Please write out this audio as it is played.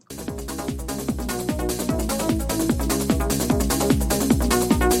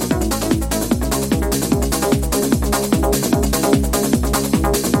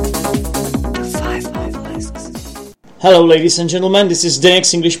Hello ladies and gentlemen, this is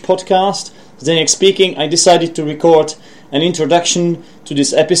Zdenek's English podcast. Zdenek speaking. I decided to record an introduction to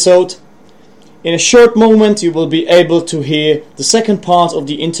this episode. In a short moment you will be able to hear the second part of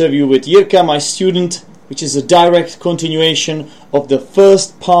the interview with Jirka, my student, which is a direct continuation of the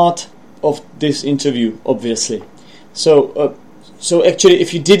first part of this interview, obviously. So actually,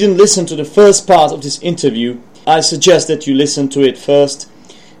 if you didn't listen to the first part of this interview, I suggest that you listen to it first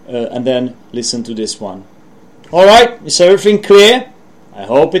and then listen to this one. Alright, is everything clear? I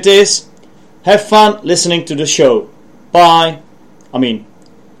hope it is. Have fun listening to the show. Bye.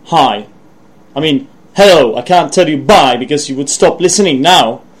 Hi. Hello. I can't tell you bye because you would stop listening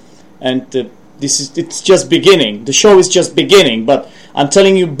now. And it's just beginning. The show is just beginning, but I'm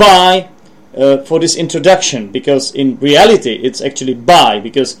telling you bye for this introduction, because in reality it's actually bye,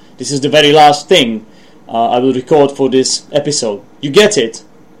 because this is the very last thing I will record for this episode. You get it?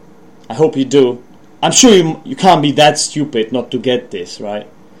 I hope you do. I'm sure you can't be that stupid not to get this, right?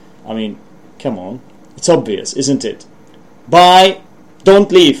 Come on. It's obvious, isn't it? Bye.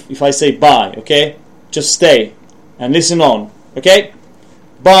 Don't leave if I say bye, okay? Just stay and listen on, okay?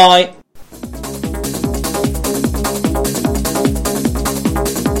 Bye.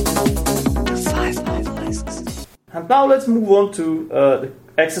 And now let's move on to the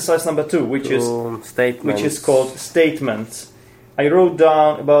exercise number 2, which is called statements. I wrote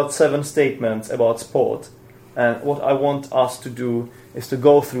down about 7 statements about sport, and what I want us to do is to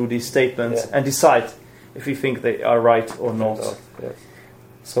go through these statements and decide if we think they are right or not. Yes.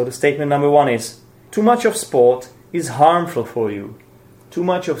 So the statement number 1 is: too much of sport is harmful for you. Too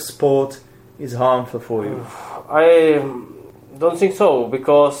much of sport is harmful for you. I don't think so,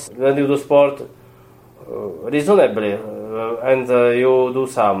 because when you do sport reasonably and you do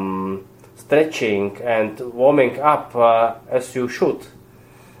some stretching and warming up as you should,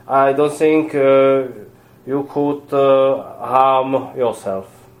 I don't think you could harm yourself.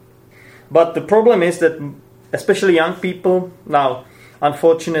 But the problem is that especially young people, now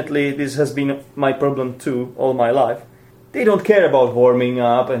unfortunately this has been my problem too all my life, they don't care about warming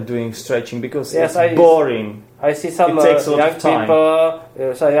up and doing stretching because it's boring. I see some young people,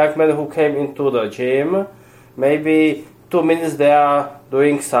 some young men who came into the gym, maybe 2 minutes they are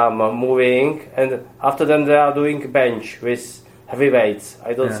doing some moving, and after them they are doing bench with heavy weights.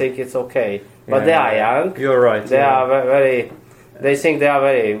 I don't think it's okay. But they are young. You're right. They are very. They think they are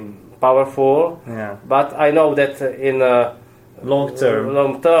very powerful. Yeah. But I know that in long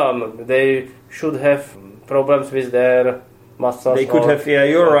term they should have problems with their muscles. They could have. Yeah,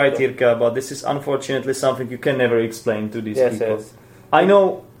 you're right, Jirka. But this is unfortunately something you can never explain to these people. Yes. I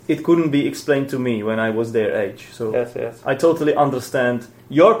know. It couldn't be explained to me when I was their age. So yes. I totally understand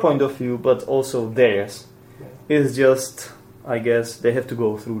your point of view, but also theirs. It's just, I guess, they have to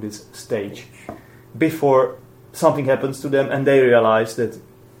go through this stage before something happens to them and they realize that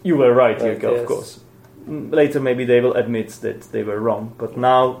you were right, Jirka, of course. Later maybe they will admit that they were wrong, but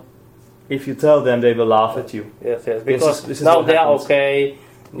now if you tell them, they will laugh at you. Yes, because this is now they are okay.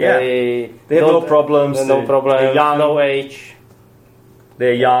 They have no problems. No problems, no age.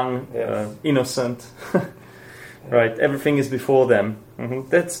 They're young, innocent, right? Everything is before them. Mm-hmm.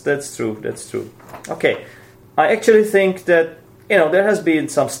 That's true. Okay, I actually think that there has been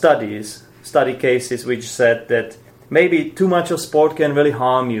some study cases which said that maybe too much of sport can really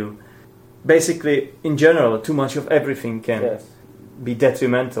harm you. Basically, in general, too much of everything can be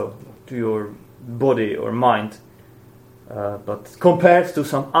detrimental to your body or mind. But compared to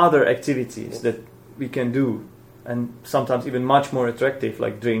some other activities that we can do, and sometimes even much more attractive,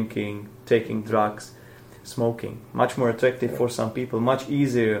 like drinking, taking drugs, smoking. Much more attractive for some people, much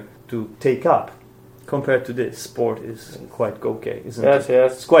easier to take up. Compared to this, sport is quite okay, isn't it?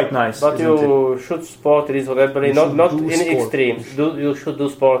 Yes. It's quite nice, but you should sport reasonably, not in extremes. You should do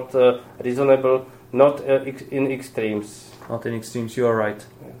sport reasonable, not in extremes. Not in extremes, you are right.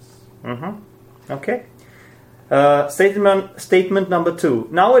 Yes. Mm-hmm. Okay. Statement number 2.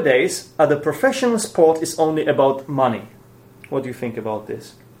 Nowadays, the professional sport is only about money. What do you think about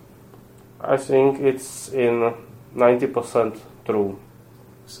this? I think it's in 90% true.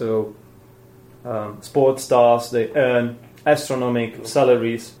 So, sports stars, they earn astronomical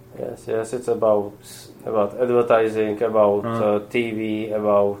salaries. Yes, it's about advertising, about TV,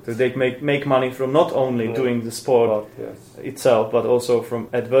 about... So they make money from not only doing the sport itself, but also from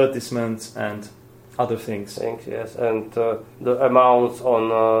advertisements and other things. Yes, and the amounts on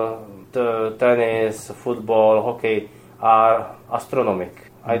the tennis, football, hockey are astronomical.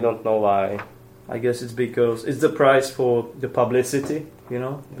 I don't know why. I guess it's because it's the price for the publicity,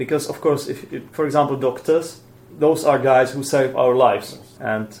 Because, of course, if for example, doctors, those are guys who save our lives.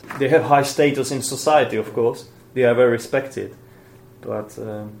 And they have high status in society, of course. they are very respected, but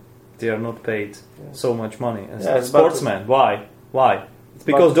they are not paid so much money as sportsmen. Why? It's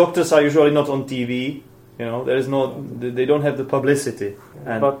because doctors are usually not on TV. You know, there is they don't have the publicity.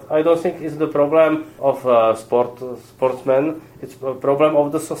 But I don't think it's the problem of sportsmen. It's a problem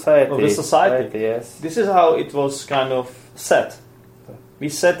of the society. Of the society. Yes. This is how it was kind of set. We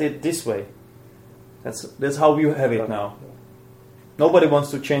set it this way. That's how we have it now. Nobody wants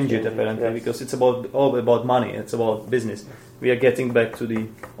to change it apparently because it's all about money. It's about business. We are getting back to the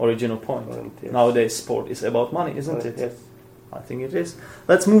original point. Nowadays, sport is about money, isn't it? Yes. I think it is.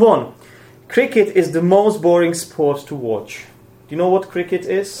 Let's move on. Cricket is the most boring sport to watch. Do you know what cricket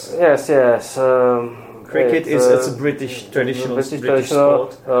is? Yes. Cricket it's a British traditional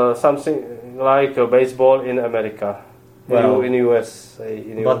sport. Something like baseball in America. Well, in US.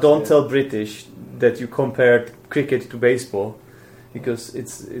 But don't tell British that you compared cricket to baseball, because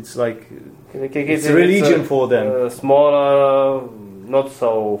it's like it's a religion for them. Smaller, not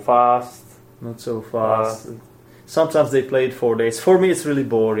so fast. Not so fast. Sometimes they play it 4 days. For me, it's really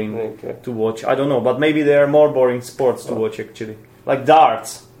boring to watch. I don't know, but maybe there are more boring sports to watch actually, like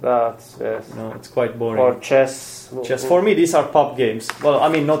darts. Darts, yes. No, it's quite boring. Or chess. Chess. For me, these are pub games. Well, I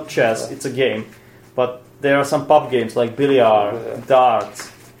mean, not chess. It's a game, but there are some pub games like billiard, darts.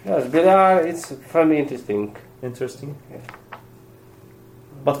 Yes, billiard. It's very interesting. Interesting. Yeah.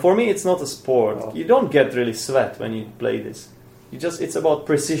 But for me, it's not a sport. Oh. You don't get really sweat when you play this. It's about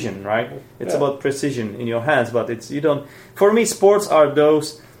precision, right? It's about precision in your hands, but you don't. For me, sports are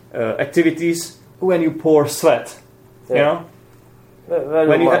those activities when you pour sweat. You know,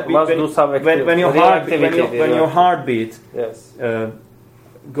 when your heartbeat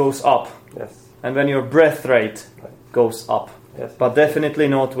goes up, and when your breath rate goes up. Yes. But definitely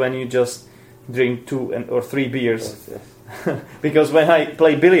not when you just drink 2 or 3 beers. Yes. Because when I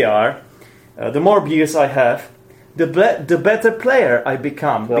play billiard, the more beers I have, the better player I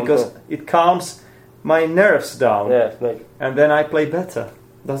become, because it calms my nerves down. Yes, and then I play better.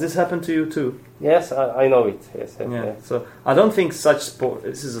 Does this happen to you too? Yes, I know it. Yes. So I don't think such sport.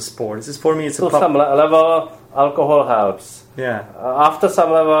 This is a sport. This is, for me, it's to some level, alcohol helps. Yeah. After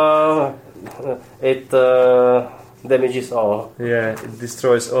some level, it damages all. Yeah, it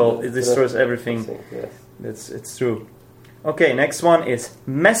destroys all. It destroys everything. Yes. It's true. Okay, next one is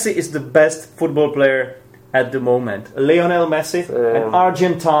Messi is the best football player at the moment. Lionel Messi, an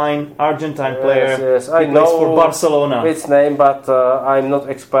Argentine player. Yes, he plays for Barcelona. Its name, but I'm not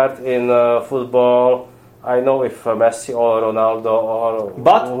expert in football. I know if Messi or Ronaldo or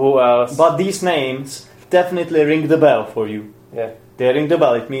who else. But these names definitely ring the bell for you. Yeah. They ring the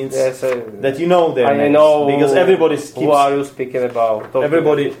bell. It means that you know their names. I know because everybody keeps. Who are you speaking about?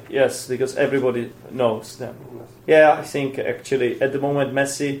 Everybody, yes, because everybody knows them. Yeah, I think actually at the moment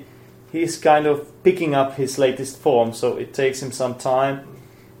Messi, he's kind of picking up his latest form, so it takes him some time,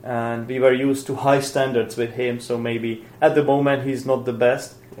 and we were used to high standards with him, so maybe at the moment he's not the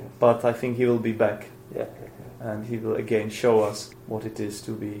best, but I think he will be back, and he will again show us what it is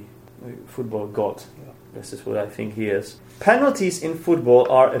to be a football god. This is what I think he is. Penalties in football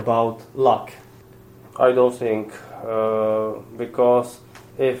are about luck. I don't think, because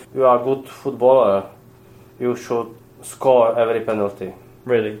if you are a good footballer, you should score every penalty.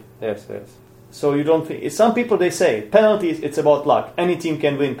 Really? Yes. So you don't think... Some people, they say, penalties, it's about luck. Any team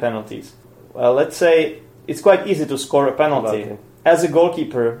can win penalties. Well, let's say it's quite easy to score a penalty. As a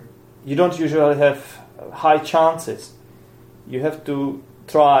goalkeeper, you don't usually have high chances. You have to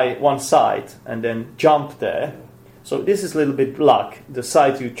try one side and then jump there. So this is a little bit luck, the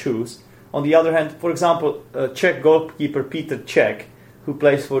side you choose. On the other hand, for example, Czech goalkeeper Peter Cech, who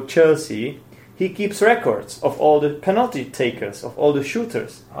plays for Chelsea, he keeps records of all the penalty takers, of all the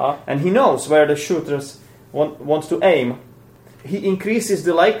shooters. And he knows where the shooters want to aim. He increases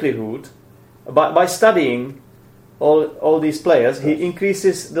the likelihood, by studying all these players, he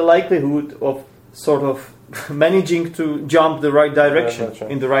increases the likelihood of sort of managing to jump the right direction,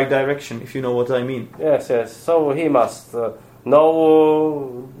 in the right direction, if you know what I mean. Yes. So he must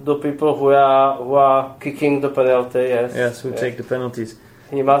know the people who are kicking the penalty. Yes, who take the penalties.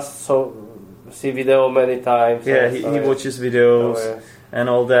 He must see video many times. Yeah, he watches videos and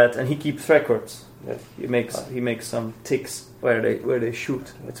all that, and he keeps records. Yes. He makes some ticks where they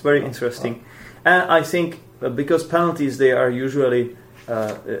shoot. It's very interesting, and I think because penalties usually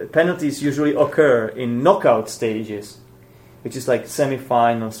occur in knockout stages, which is like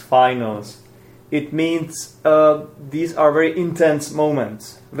semi-finals, finals. It means these are very intense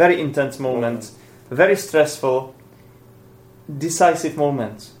moments, very stressful, decisive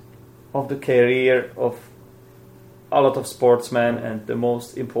moments of the career of a lot of sportsmen and the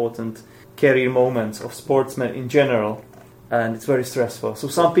most important career moments of sportsmen in general, and it's very stressful. So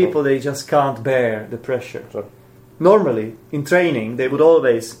some people, they just can't bear the pressure. Sure. Normally, in training, they would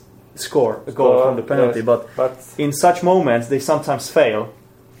always score a goal from the penalty, yes, but in such moments, they sometimes fail.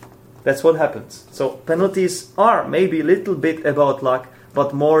 That's what happens. So penalties are maybe a little bit about luck,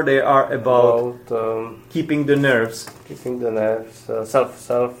 but more they are about keeping the nerves,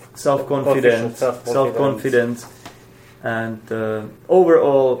 self-confidence, and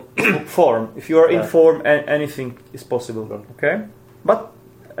overall form. If you are in form, anything is possible. Okay, but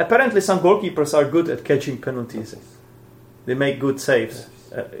apparently some goalkeepers are good at catching penalties. They make good saves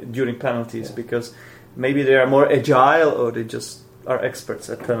during penalties because maybe they are more agile, or they just are experts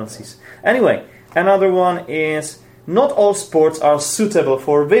at penalties. Anyway, another one is, not all sports are suitable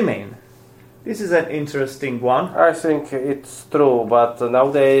for women. This is an interesting one. I think it's true, but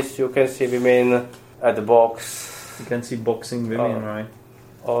nowadays you can see women at the box. You can see boxing women, right?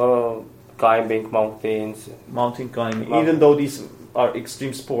 Or climbing mountains. Mountain climbing. Even though these are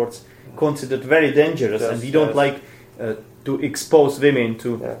extreme sports, considered very dangerous, and we don't like to expose women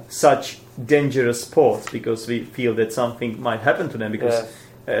to such dangerous sports, because we feel that something might happen to them, because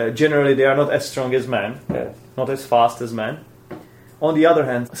generally they are not as strong as men, not as fast as men. On the other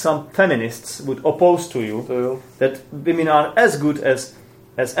hand, some feminists would oppose to you that women are as good as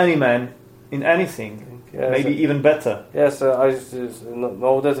any man in anything, maybe even better. Yes, I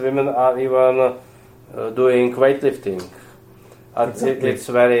know that women are even doing weightlifting. Exactly. It's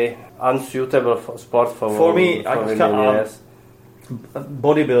very unsuitable sport for me.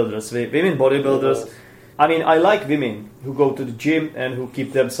 Bodybuilders, women bodybuilders. Yes. I mean, I like women who go to the gym and who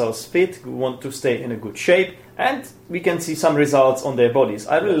keep themselves fit, who want to stay in a good shape, and we can see some results on their bodies.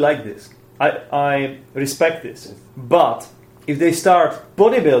 I really like this. I respect this. But if they start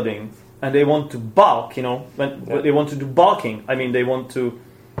bodybuilding and they want to bulk, when they want to do bulking, I mean, they want to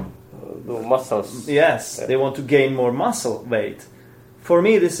do muscles. Yes, they want to gain more muscle weight. For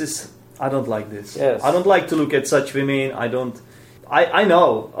me, I don't like this. Yes. I don't like to look at such women. I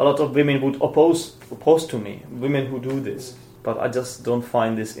know a lot of women would oppose to me, women who do this, but I just don't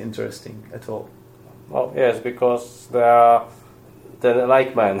find this interesting at all. Oh yes, because they're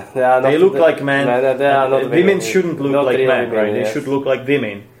like men. They look like men. They are not women shouldn't look like men, right? Yes. They should look like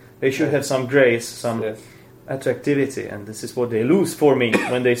women. They should have some grace, some attractivity, and this is what they lose for me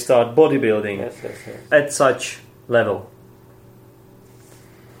when they start bodybuilding at such level.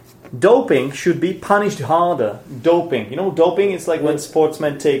 Doping should be punished harder. Doping. Doping is like when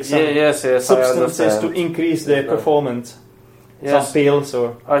sportsmen take some substances to increase their performance. Yes. Some pills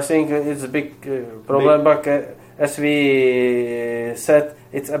or... I think it's a big problem, but as we said,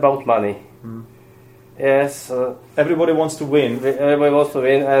 it's about money. Mm. Yes. Everybody wants to win. Everybody wants to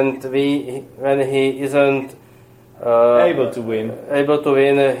win, and when he isn't able to win,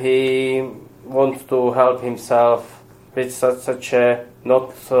 he wants to help himself with such a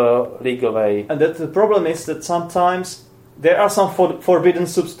not legal way. And that the problem is that sometimes there are some forbidden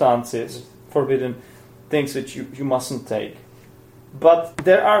substances, forbidden things which you mustn't take. But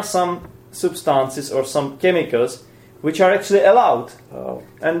there are some substances or some chemicals which are actually allowed. Oh.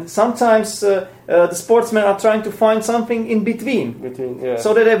 And sometimes the sportsmen are trying to find something in between.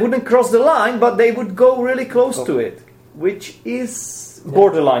 So that they wouldn't cross the line, but they would go really close to it, which is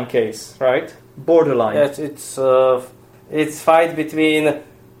borderline case, right? Borderline. Yes, it's fight between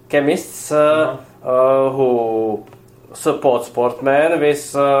chemists who support sportsmen with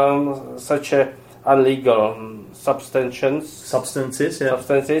such a illegal substances,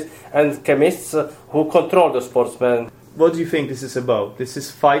 and chemists who control the sportsmen. What do you think this is about? This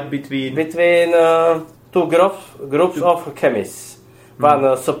is fight between two groups of chemists.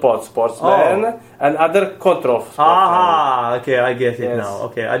 One supports sportsmen and other control sportsmen. Ah, okay, I get it now.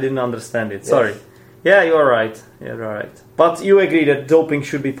 Okay, I didn't understand it. Sorry. Yeah, you're right. But you agree that doping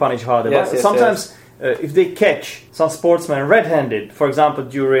should be punished harder. But sometimes if they catch some sportsmen red-handed, for example,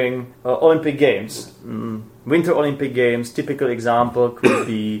 during Olympic Games, Winter Olympic Games, typical example could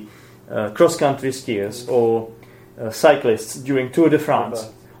be cross-country skiers or cyclists during Tour de France.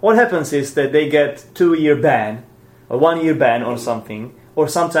 What happens is that they get 2-year ban or 1-year ban or something, or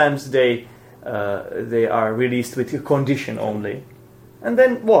sometimes they are released with a condition only. And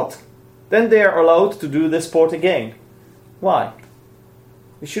then what? Then they are allowed to do the sport again. Why?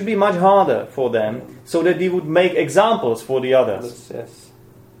 It should be much harder for them, so that they would make examples for the others. Yes.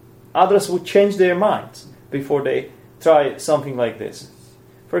 Others would change their minds before they try something like this.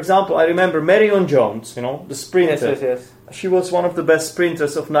 For example, I remember Marion Jones, the sprinter. Yes. She was one of the best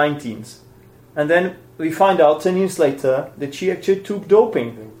sprinters of 19s. And then we find out 10 years later that she actually took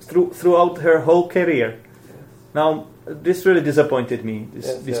doping throughout her whole career. Now, this really disappointed me.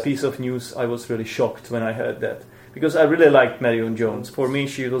 This Yes. piece of news, I was really shocked when I heard that. Because I really liked Marion Jones. For me,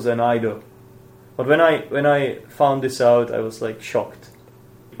 she was an idol. But when I found this out, I was like shocked.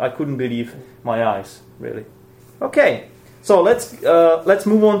 I couldn't believe my eyes, really. Okay, so let's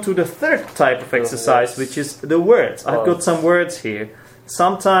move on to the third type of exercise, which is the words. I've got some words here.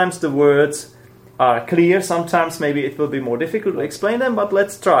 Sometimes the words are clear. Sometimes maybe it will be more difficult to explain them. But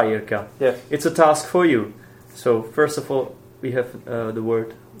let's try, Jirka. Yes. It's a task for you. So first of all, we have the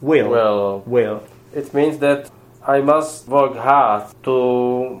word will. Will. It means that I must work hard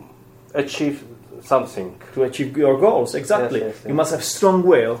to achieve something. To achieve your goals, exactly. Yes. You must have strong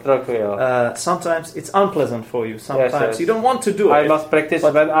will. Strong will. Sometimes it's unpleasant for you. Sometimes Yes. you don't want to do it. I must practice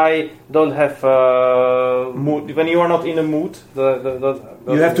when I don't have mood. When you are not in a mood,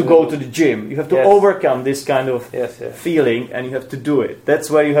 you you have to go to the gym. You have to overcome this kind of feeling, and you have to do it. That's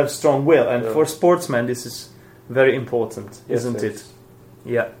where you have strong will. And for sportsmen, this is very important, isn't it?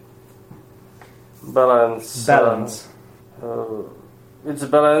 Yeah. Balance. It's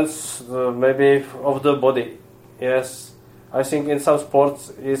balance maybe of the body. Yes, I think in some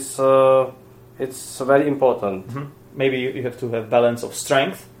sports it's very important. Mm-hmm. Maybe you have to have balance of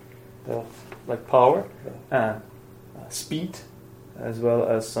strength, like power, speed, as well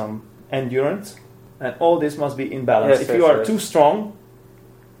as some endurance, and all this must be in balance. If you are too strong,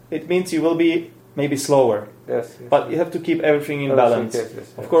 it means you will be maybe slower. Yes. But you have to keep everything in balance.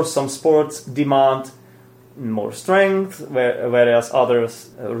 Of course, some sports demand more strength, whereas others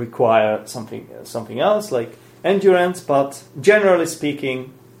require something else, like endurance. But generally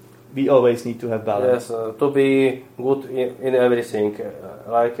speaking, we always need to have balance. Yes, to be good in everything,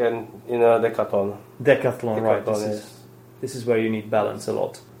 like in a decathlon. Decathlon, right? This is where you need balance a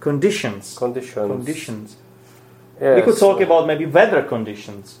lot. Conditions. Yes. We could talk about maybe weather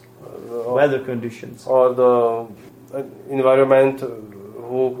conditions. Or the environment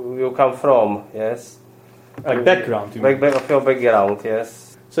who you come from. Yes. Like background. Of your background.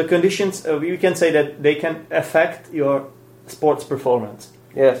 Yes. So conditions, we can say that they can affect your sports performance.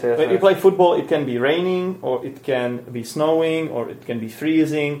 Yes. When you play football, it can be raining, or it can be snowing, or it can be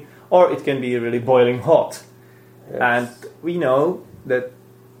freezing, or it can be really boiling hot. Yes. And we know that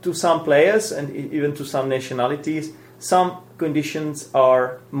to some players and even to some nationalities, some conditions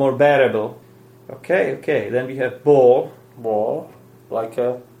are more bearable. Okay. Then we have ball, like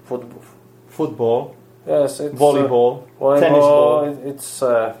a football. Yes, it's volleyball, tennis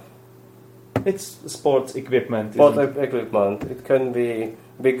ball. It's sports equipment. Equipment. It can be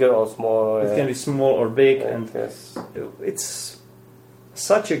bigger or small. It can be small or big, and it's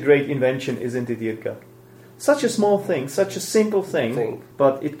such a great invention, isn't it, Jirka? Such a small thing, such a simple thing,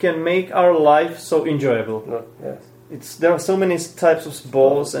 but it can make our life so enjoyable. There are so many types of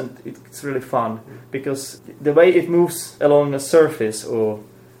balls, and it's really fun because the way it moves along a surface, or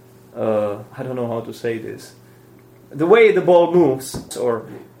I don't know how to say this. The way the ball moves or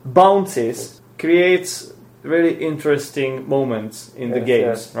bounces creates really interesting moments in the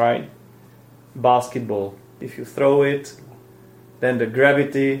games, right? Basketball. If you throw it, then the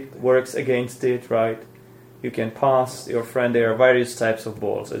gravity works against it, right? You can pass your friend. There are various types of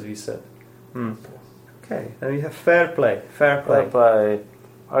balls, as we said. Okay, then we have fair play. Fair play.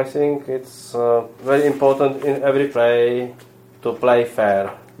 I think it's very important in every play to play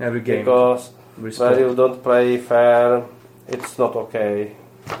fair. Every game. Because when you don't play fair, it's not okay.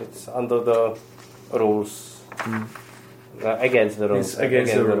 It's under the rules. Against the rules. It's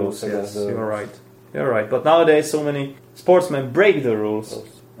against the rules, yes. You're right. But nowadays so many sportsmen break the rules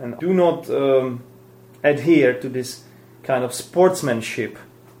and do not adhere to this kind of sportsmanship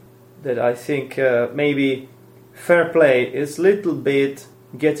that I think maybe fair play is a little bit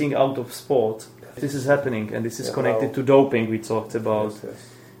getting out of sport. This is happening, and this is connected to doping we talked about.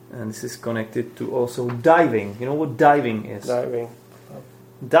 And this is connected to also diving. You know what diving is?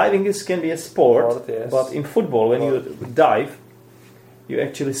 Diving can be a sport, but in football, when you dive, you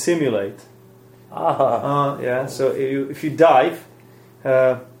actually simulate. So if you dive,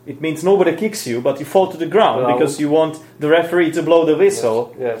 it means nobody kicks you, but you fall to the ground because you want the referee to blow the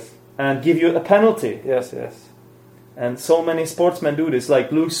whistle and give you a penalty. Yes. And so many sportsmen do this,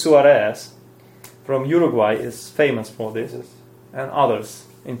 like Luis Suarez from Uruguay is famous for this, and others.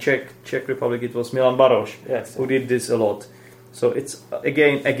 In Czech Republic, it was Milan Baroš who did this a lot. So it's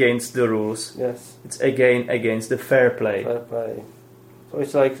again against the rules. Yes. It's again against the fair play. So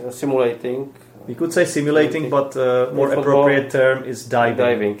it's like simulating. We could say simulating, but more appropriate term is diving.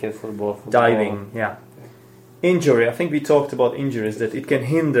 Diving in football. Diving, yeah. Injury. I think we talked about injuries, that it can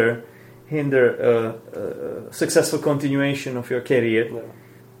hinder successful continuation of your career.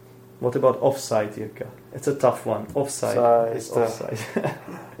 What about offside, Jirka? It's a tough one. Offside is offside.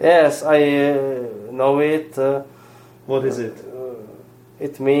 Yes, I know it. What is it?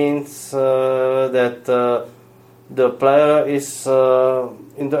 It means that the player is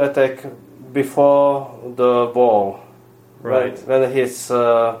in the attack before the ball. Right. When his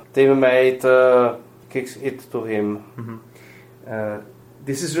teammate kicks it to him. Mm-hmm.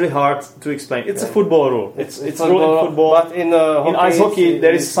 This is really hard to explain. It's a football rule. It's rule in football. But in ice hockey,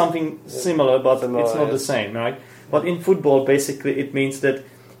 there is something similar, but it's not the yes. same, right? But in football, basically, it means that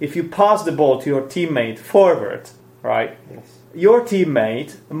if you pass the ball to your teammate forward, right? Yes. Your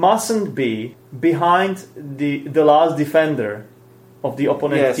teammate mustn't be behind the last defender of the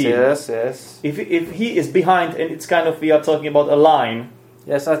opponent team. Yes. If he is behind, and it's kind of, we are talking about a line.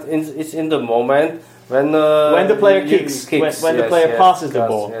 Yes, it's in the moment when the player kicks, when the player passes the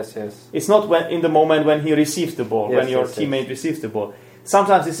ball. Yes. It's not in the moment when he receives the ball, when your teammate receives the ball.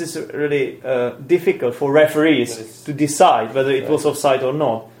 Sometimes this is really difficult for referees to decide whether it was offside or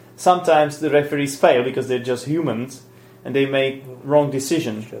not. Sometimes the referees fail because they're just humans and they make wrong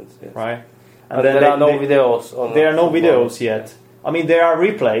decisions, right? And then there are no videos. There are no videos yet. I mean, there are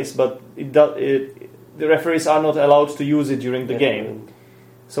replays, but the referees are not allowed to use it during the game.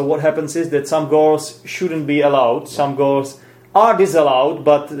 So what happens is that some goals shouldn't be allowed, some goals are disallowed,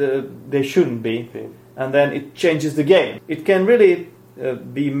 but they shouldn't be. And then it changes the game. It can really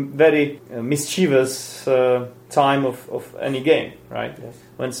be very mischievous time of any game, right? Yes.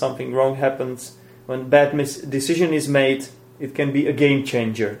 When something wrong happens, when bad decision is made, it can be a game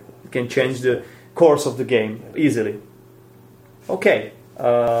changer. It can change the course of the game easily. Okay,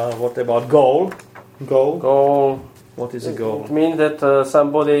 what about goal? Goal. What is a goal? It means that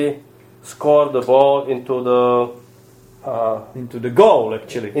somebody scored the ball into the goal,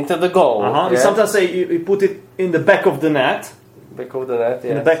 actually. Into the goal. You sometimes say you put it in the back of the net. Back of the net,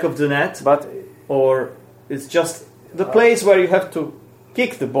 yes. In the back of the net. But or it's just the place where you have to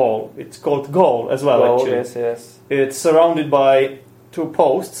kick the ball. It's called goal as well, goal, actually. Yes. It's surrounded by two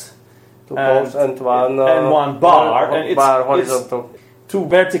posts. And one bar. And it's horizontal. Two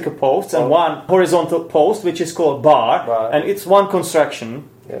vertical posts and one horizontal post, which is called bar. And it's one construction.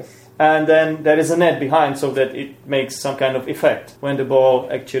 Yes. And then there is a net behind so that it makes some kind of effect. When the ball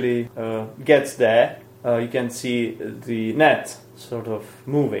actually gets there, you can see the net sort of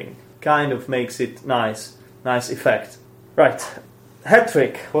moving. Kind of makes it nice effect. Right. Hat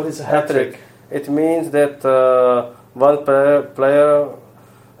trick. What is a hat trick? It means that one player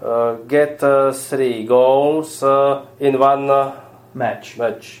get 3 goals in one match. So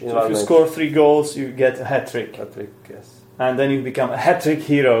if you score 3 goals, you get a hat trick. Hat trick, yes. And then you become a hat trick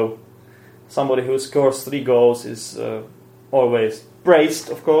hero. Somebody who scores 3 goals is always praised,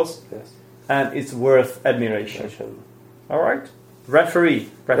 of course. Yes. And it's worth admiration. All right. Referee.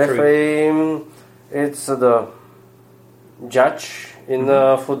 It's the judge in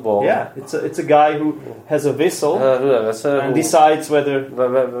football. Yeah, it's a guy who has a whistle and decides whether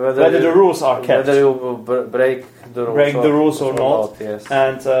the rules are kept. Whether you break the rules or not. Yes.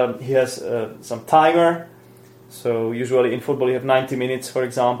 And he has some timer. So usually in football you have 90 minutes, for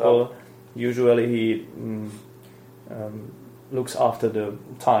example. Usually he looks after the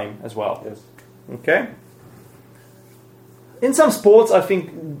time as well. Yes. Okay. In some sports, I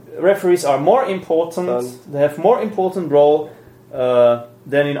think referees are more important. They have more important role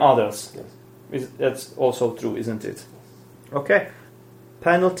than in others. Yes. That's also true, isn't it? Okay.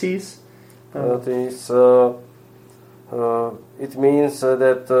 Penalties. It means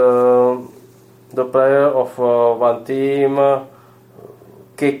that the player of one team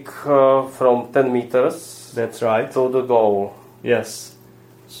kick from 10 meters. That's right. To the goal. Yes.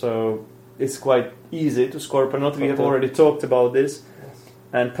 So it's quite easy to score a penalty. We have already talked about this. Yes.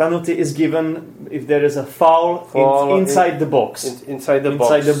 And penalty is given if there is a foul inside the box. Inside the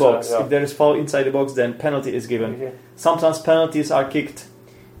box. If there is foul inside the box, then penalty is given. Okay. Sometimes penalties are kicked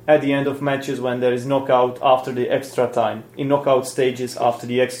at the end of matches when there is knockout after the extra time. In knockout stages after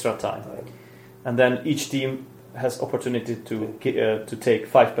the extra time. And then each team has opportunity to take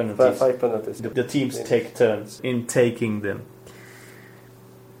 5 penalties. 5 penalties. The teams take turns in taking them.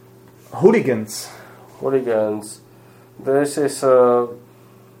 Hooligans. This is a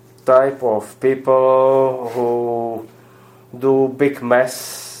type of people who do big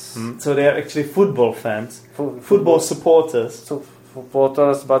mess. So they are actually football fans, football supporters.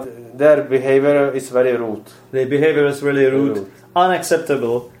 But their behavior is very rude. Their behavior is really rude,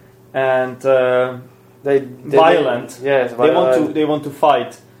 unacceptable, and violent. Yes, they want to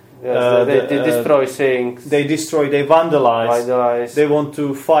fight. Yes, they destroy things. They vandalize. They want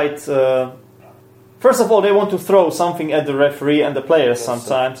to fight. First of all, they want to throw something at the referee and the players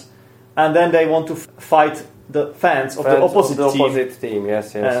sometimes. and then they want to fight the fans of the opposite team.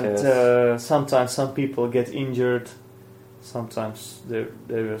 Yes, and sometimes some people get injured. Sometimes there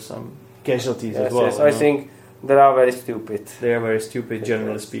were some casualties as well. Yes, I think they are very stupid. They are very stupid,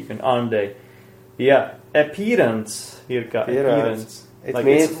 generally speaking, aren't they? Yeah, appearance, Jirka. Appearance. It like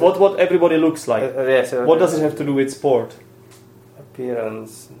means what everybody looks like. Yes. What does it have to do with sport?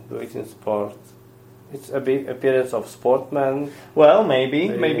 Appearance, do it in sport. It's a big appearance of sportsman. Well, maybe.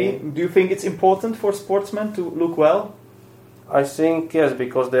 Do you think it's important for sportsmen to look well? I think yes,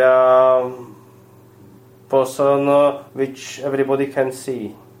 because they are person which everybody can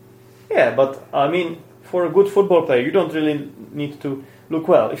see. Yeah, but I mean, for a good football player, you don't really need to look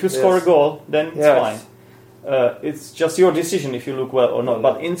well. If you score a goal, then it's fine. It's just your decision if you look well or not.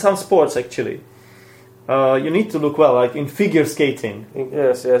 But in some sports, actually, you need to look well, like in figure skating.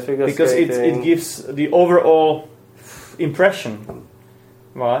 Figure skating. Because it gives the overall impression.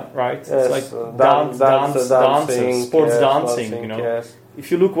 Right? Yes, it's like dancing, sports dancing, you know. Yes. If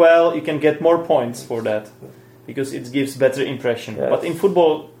you look well, you can get more points for that. Because it gives better impression. Yes. But in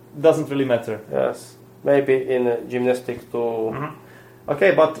football, it doesn't really matter. Yes. Maybe in gymnastics too. Mm-hmm.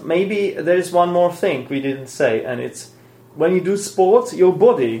 Okay, but maybe there is one more thing we didn't say, and it's when you do sports, your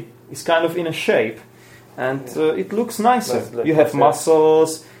body is kind of in a shape, and it looks nicer. You have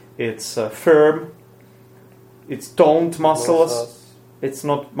muscles, it's firm, it's toned muscles, it's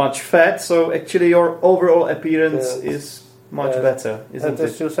not much fat, so actually your overall appearance is much better, isn't it?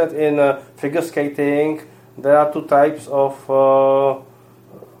 As you said, in figure skating, there are two types of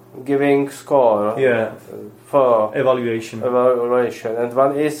giving score for evaluation, and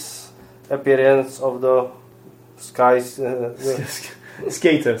one is appearance of the skies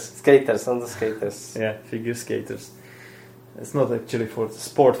skaters on the skaters. Yeah, figure skaters. It's not actually for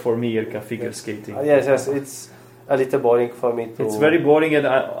sport for me, Jirka, figure skating. Yes, it's a little boring for me too. It's very boring, and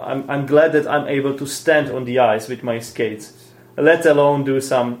I'm glad that I'm able to stand on the ice with my skates, let alone do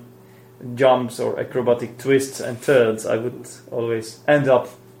some jumps or acrobatic twists and turns. I would always end up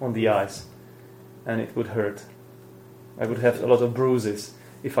on the ice, and it would hurt. I would have a lot of bruises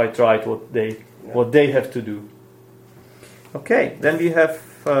if I tried what they have to do. Okay, then we have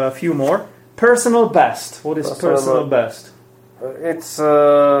a few more. Personal best. What is personal best?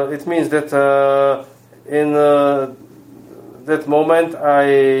 It means that in that moment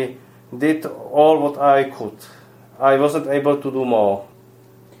I did all what I could. I wasn't able to do more.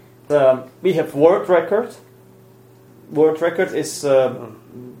 We have world record. World record is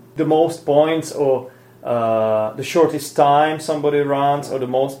the most points or the shortest time somebody runs or the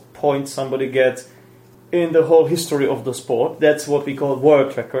most points somebody gets in the whole history of the sport. That's what we call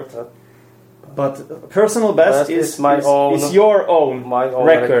world record. But personal best is your own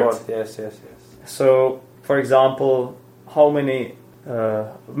record. Yes. So, for example, how many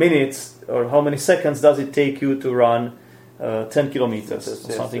minutes or how many seconds does it take you to run 10 kilometers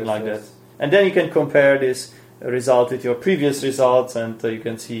or something like that? And then you can compare this result with your previous results, and you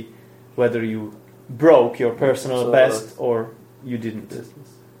can see whether you broke your personal best or you didn't.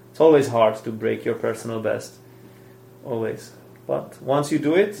 It's always hard to break your personal best, always. But once you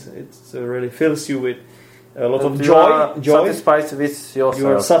do it, it really fills you with a lot of joy. Satisfied with yourself. You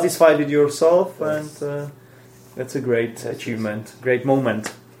are satisfied with yourself, and that's a great achievement, great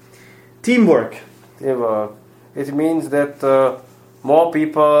moment. Teamwork. It means that more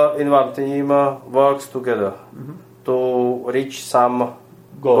people in one team works together to reach some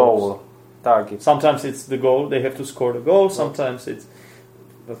goal, target. Sometimes it's the goal, they have to score the goal. Sometimes it's,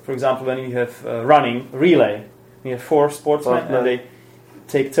 for example, when you have running, relay. You have 4 sportsmen and they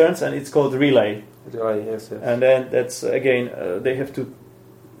take turns, and it's called relay. Yes. And then that's, again, they have to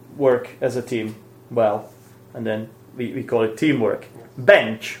work as a team well. And then we call it teamwork.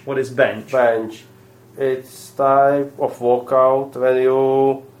 Bench. What is bench? Bench. It's type of workout when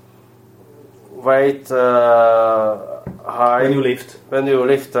you weight high. When you lift. When you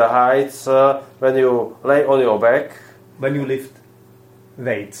lift heights. When you lay on your back. When you lift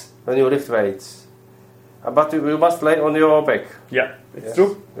weights. When you lift weights. But you must lay on your back. Yeah, it's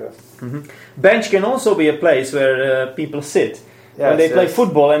true. Yes. Mm-hmm. Bench can also be a place where people sit. Yes, when they play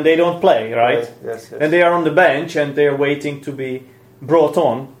football and they don't play, right? Yes. And they are on the bench and they are waiting to be brought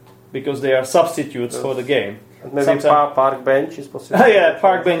on because they are substitutes for the game. And maybe park bench is possible. Yeah,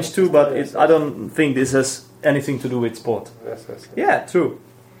 park bench too, but I don't think this has anything to do with sport. Yes. Yeah, true.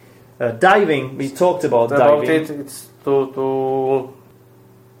 Diving, we talked about diving. It's to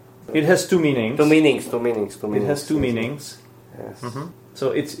It has 2 meanings. Two meanings. It has 2 meanings. Yes. Mm-hmm.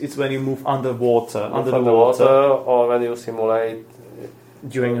 So it's when you move under the water, or when you simulate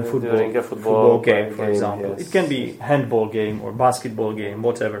during a football game, for example. Yes. It can be handball game or basketball game,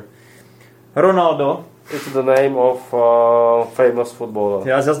 whatever. Ronaldo. It's the name of famous footballer.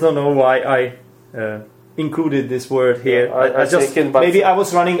 Yeah, I just don't know why I included this word here. Yeah, I just maybe I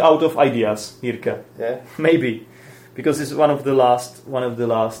was running out of ideas, Jirka. Yeah. Maybe because it's one of the last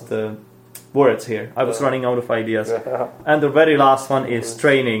words here. I was running out of ideas. Yeah. And the very last one is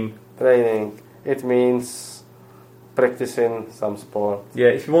training. Training. It means practicing some sport. Yeah,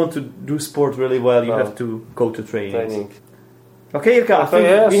 if you want to do sport really well, you have to go to training. Okay, Jirka, I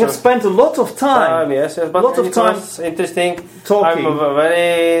think we have spent a lot of time. Yes, but a lot of time was interesting. talking. I'm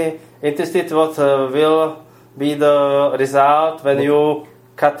very interested what will be the result when you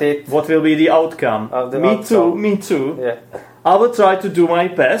cut it. What will be the outcome? Me too. Yeah. I will try to do my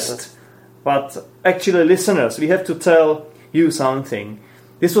best, but actually, listeners, we have to tell you something.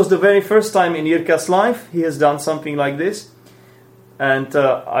 This was the very first time in Jirka's life he has done something like this, and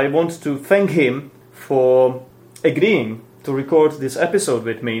I want to thank him for agreeing to record this episode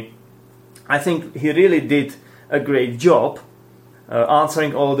with me. I think he really did a great job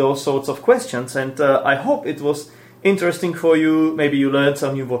answering all those sorts of questions, and I hope it was interesting for you. Maybe you learned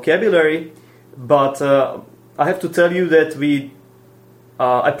some new vocabulary, but I have to tell you that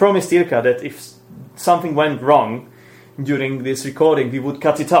I promised Jirka that if something went wrong during this recording, we would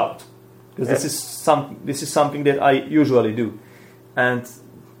cut it out, because this is something that I usually do, and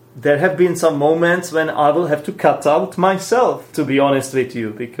there have been some moments when I will have to cut out myself, to be honest with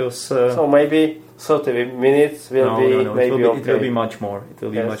you, because so maybe 30 minutes will be maybe okay. It will be much more. It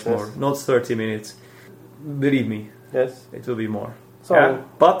will be much more. Not 30 minutes. Believe me. Yes. It will be more. So,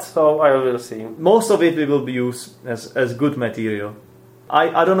 so I will see. Most of it we will use as good material.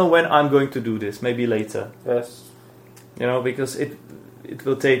 I don't know when I'm going to do this. Maybe later. Yes. Because it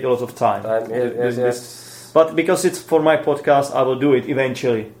will take a lot of time. Yes. But because it's for my podcast, I will do it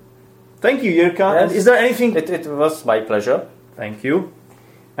eventually. Thank you, Jirka. Yes. And is there anything? It was my pleasure. Thank you.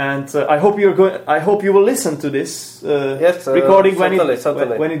 And I hope I hope you will listen to this recording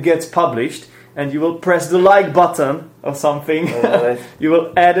certainly. when it gets published, and you will press the like button or something. You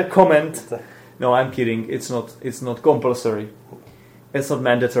will add a comment. No, I'm kidding. It's not compulsory. It's not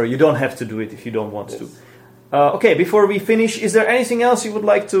mandatory. You don't have to do it if you don't want to. Okay. Before we finish, is there anything else you would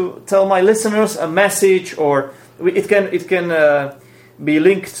like to tell my listeners? A message, or it can be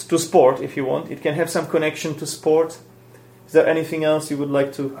linked to sport if you want. It can have some connection to sport. Is there anything else you would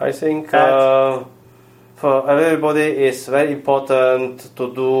like to I think for everybody it's very important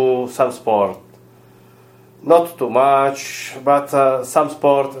to do some sport. Not too much, but some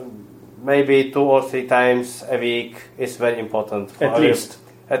sport, maybe 2 or 3 times a week is very important. At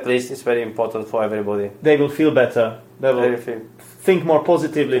least it's very important for everybody. They will feel better. They will think more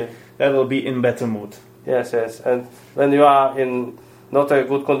positively. Yeah. They will be in better mood. Yes. And when you are in not a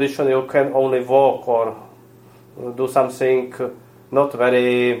good condition, you can only walk or do something not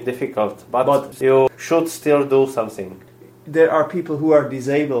very difficult, but you should still do something. There are people who are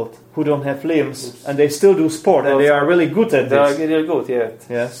disabled, who don't have limbs, and they still do sport, and they are really good at this. They are really good, yeah.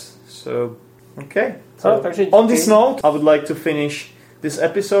 Yes, so, okay. So, on this note, I would like to finish this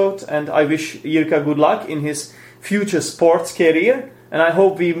episode, and I wish Jirka good luck in his future sports career, and I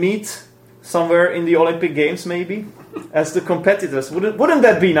hope we meet somewhere in the Olympic Games, maybe, as the competitors. Wouldn't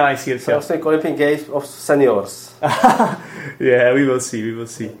that be nice, Jirka? I think Olympic Games of seniors. Yeah, we will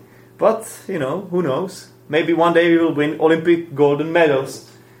see. But, who knows? Maybe one day we will win Olympic golden medals.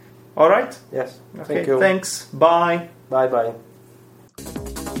 All right? Yes. Okay, Thank you. Thanks. Bye. Bye.